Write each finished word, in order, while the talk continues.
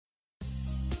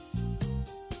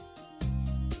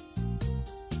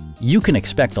You can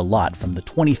expect a lot from the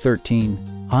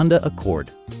 2013 Honda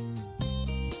Accord.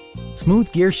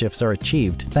 Smooth gear shifts are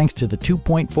achieved thanks to the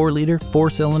 2.4-liter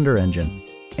four-cylinder engine.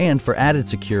 And for added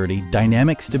security,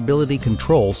 dynamic stability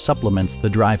control supplements the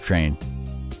drivetrain.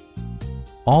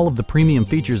 All of the premium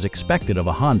features expected of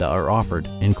a Honda are offered,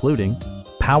 including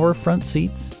power front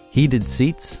seats, heated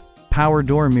seats, power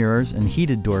door mirrors and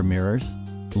heated door mirrors,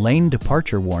 lane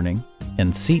departure warning,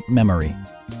 and seat memory.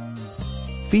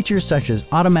 Features such as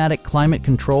automatic climate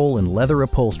control and leather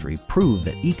upholstery prove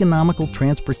that economical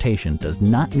transportation does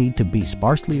not need to be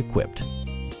sparsely equipped.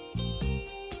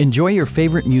 Enjoy your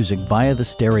favorite music via the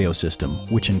stereo system,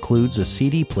 which includes a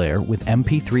CD player with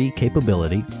MP3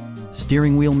 capability,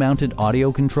 steering wheel mounted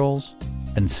audio controls,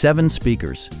 and 7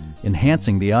 speakers,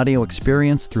 enhancing the audio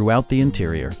experience throughout the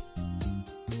interior.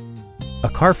 A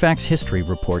Carfax history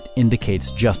report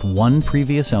indicates just one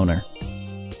previous owner.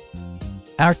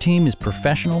 Our team is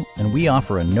professional and we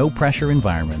offer a no-pressure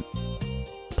environment.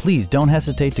 Please don't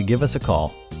hesitate to give us a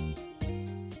call.